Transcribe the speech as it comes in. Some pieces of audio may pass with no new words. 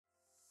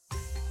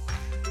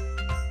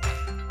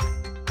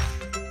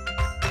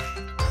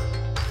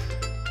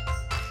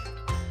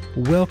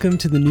Welcome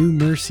to the New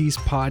Mercies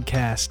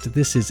podcast.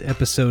 This is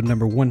episode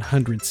number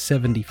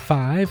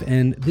 175,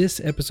 and this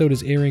episode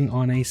is airing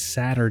on a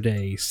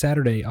Saturday,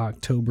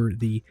 October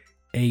the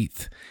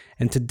 8th.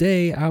 And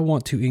today I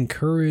want to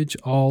encourage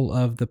all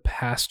of the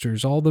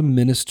pastors, all the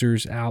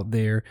ministers out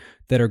there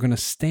that are going to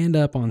stand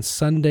up on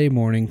Sunday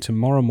morning,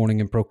 tomorrow morning,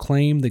 and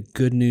proclaim the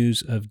good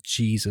news of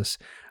Jesus.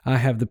 I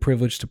have the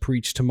privilege to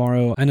preach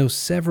tomorrow. I know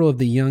several of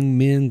the young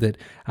men that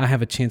I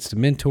have a chance to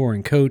mentor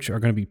and coach are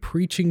going to be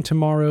preaching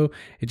tomorrow.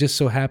 It just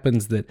so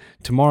happens that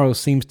tomorrow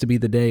seems to be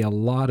the day a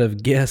lot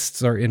of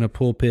guests are in a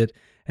pulpit.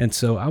 And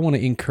so I want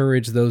to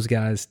encourage those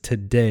guys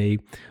today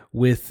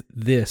with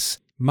this.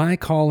 My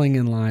calling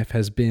in life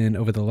has been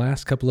over the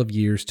last couple of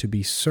years to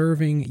be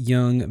serving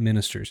young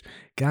ministers,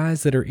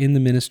 guys that are in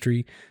the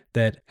ministry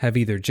that have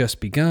either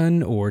just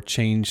begun or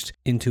changed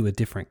into a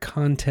different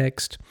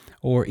context,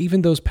 or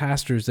even those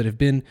pastors that have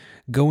been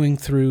going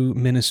through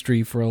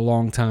ministry for a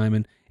long time.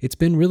 And it's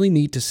been really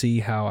neat to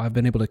see how I've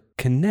been able to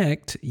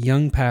connect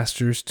young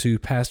pastors to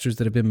pastors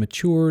that have been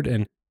matured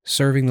and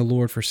serving the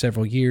Lord for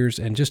several years,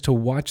 and just to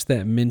watch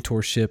that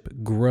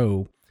mentorship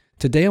grow.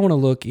 Today I want to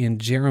look in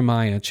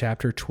Jeremiah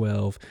chapter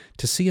 12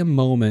 to see a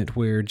moment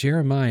where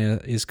Jeremiah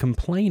is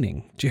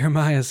complaining.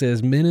 Jeremiah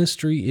says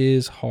ministry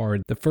is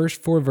hard. The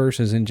first 4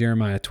 verses in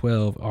Jeremiah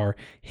 12 are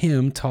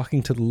him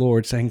talking to the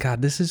Lord saying,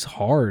 God, this is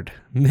hard.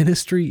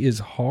 Ministry is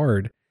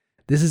hard.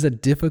 This is a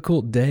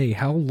difficult day.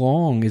 How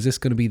long is this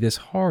going to be this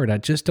hard? I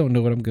just don't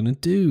know what I'm going to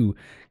do.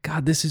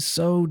 God, this is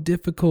so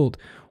difficult.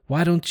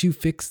 Why don't you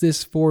fix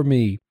this for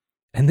me?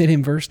 And then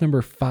in verse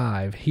number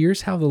 5,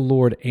 here's how the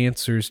Lord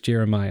answers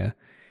Jeremiah.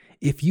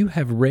 If you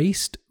have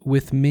raced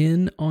with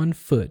men on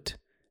foot,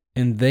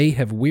 and they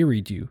have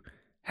wearied you,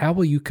 how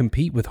will you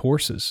compete with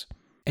horses?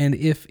 And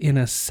if in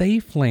a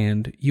safe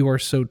land you are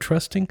so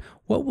trusting,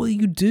 what will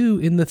you do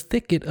in the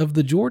thicket of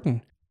the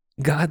Jordan?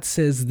 God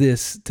says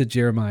this to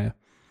Jeremiah,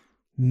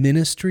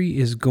 ministry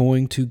is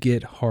going to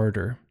get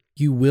harder.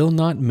 You will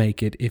not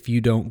make it if you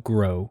don't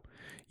grow.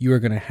 You are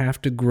going to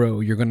have to grow.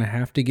 You're going to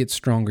have to get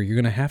stronger. You're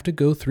going to have to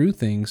go through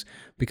things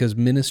because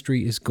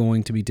ministry is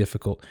going to be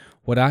difficult.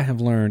 What I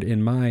have learned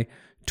in my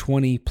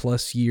 20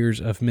 plus years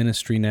of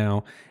ministry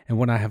now, and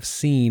what I have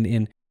seen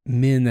in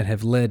men that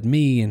have led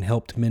me and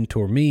helped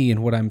mentor me,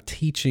 and what I'm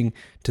teaching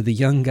to the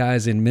young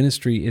guys in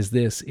ministry is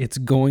this: it's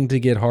going to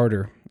get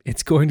harder.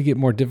 It's going to get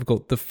more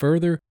difficult. The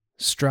further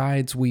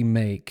strides we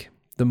make,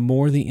 the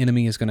more the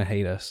enemy is going to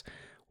hate us.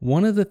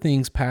 One of the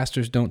things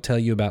pastors don't tell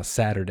you about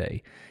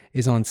Saturday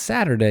is on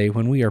Saturday,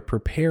 when we are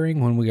preparing,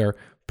 when we are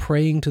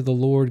praying to the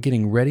Lord,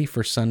 getting ready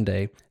for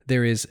Sunday,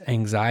 there is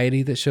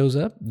anxiety that shows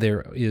up.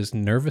 There is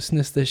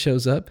nervousness that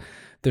shows up.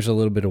 There's a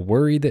little bit of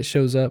worry that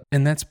shows up.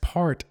 And that's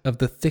part of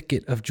the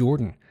thicket of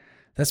Jordan.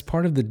 That's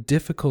part of the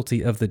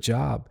difficulty of the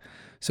job.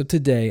 So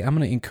today, I'm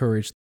going to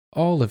encourage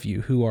all of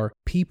you who are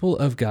people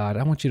of God.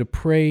 I want you to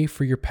pray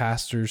for your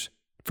pastors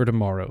for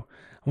tomorrow.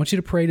 I want you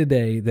to pray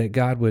today that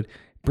God would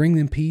bring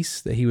them peace,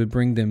 that He would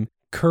bring them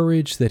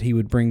courage, that He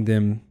would bring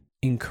them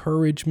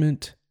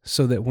encouragement,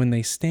 so that when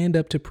they stand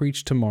up to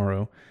preach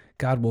tomorrow,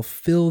 God will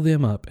fill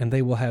them up and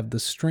they will have the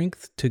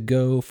strength to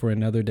go for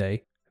another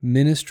day.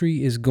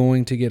 Ministry is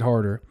going to get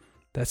harder.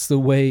 That's the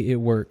way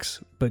it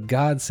works. But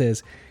God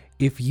says,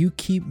 if you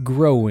keep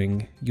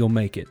growing, you'll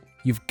make it.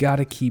 You've got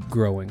to keep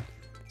growing.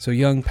 So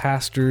young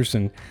pastors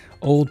and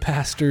old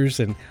pastors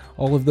and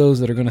all of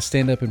those that are going to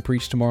stand up and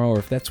preach tomorrow, or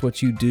if that's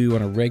what you do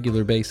on a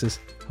regular basis,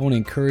 I want to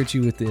encourage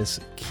you with this.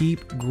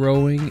 Keep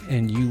growing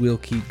and you will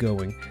keep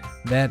going.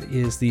 That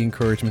is the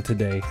encouragement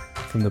today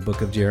from the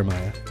book of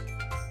Jeremiah.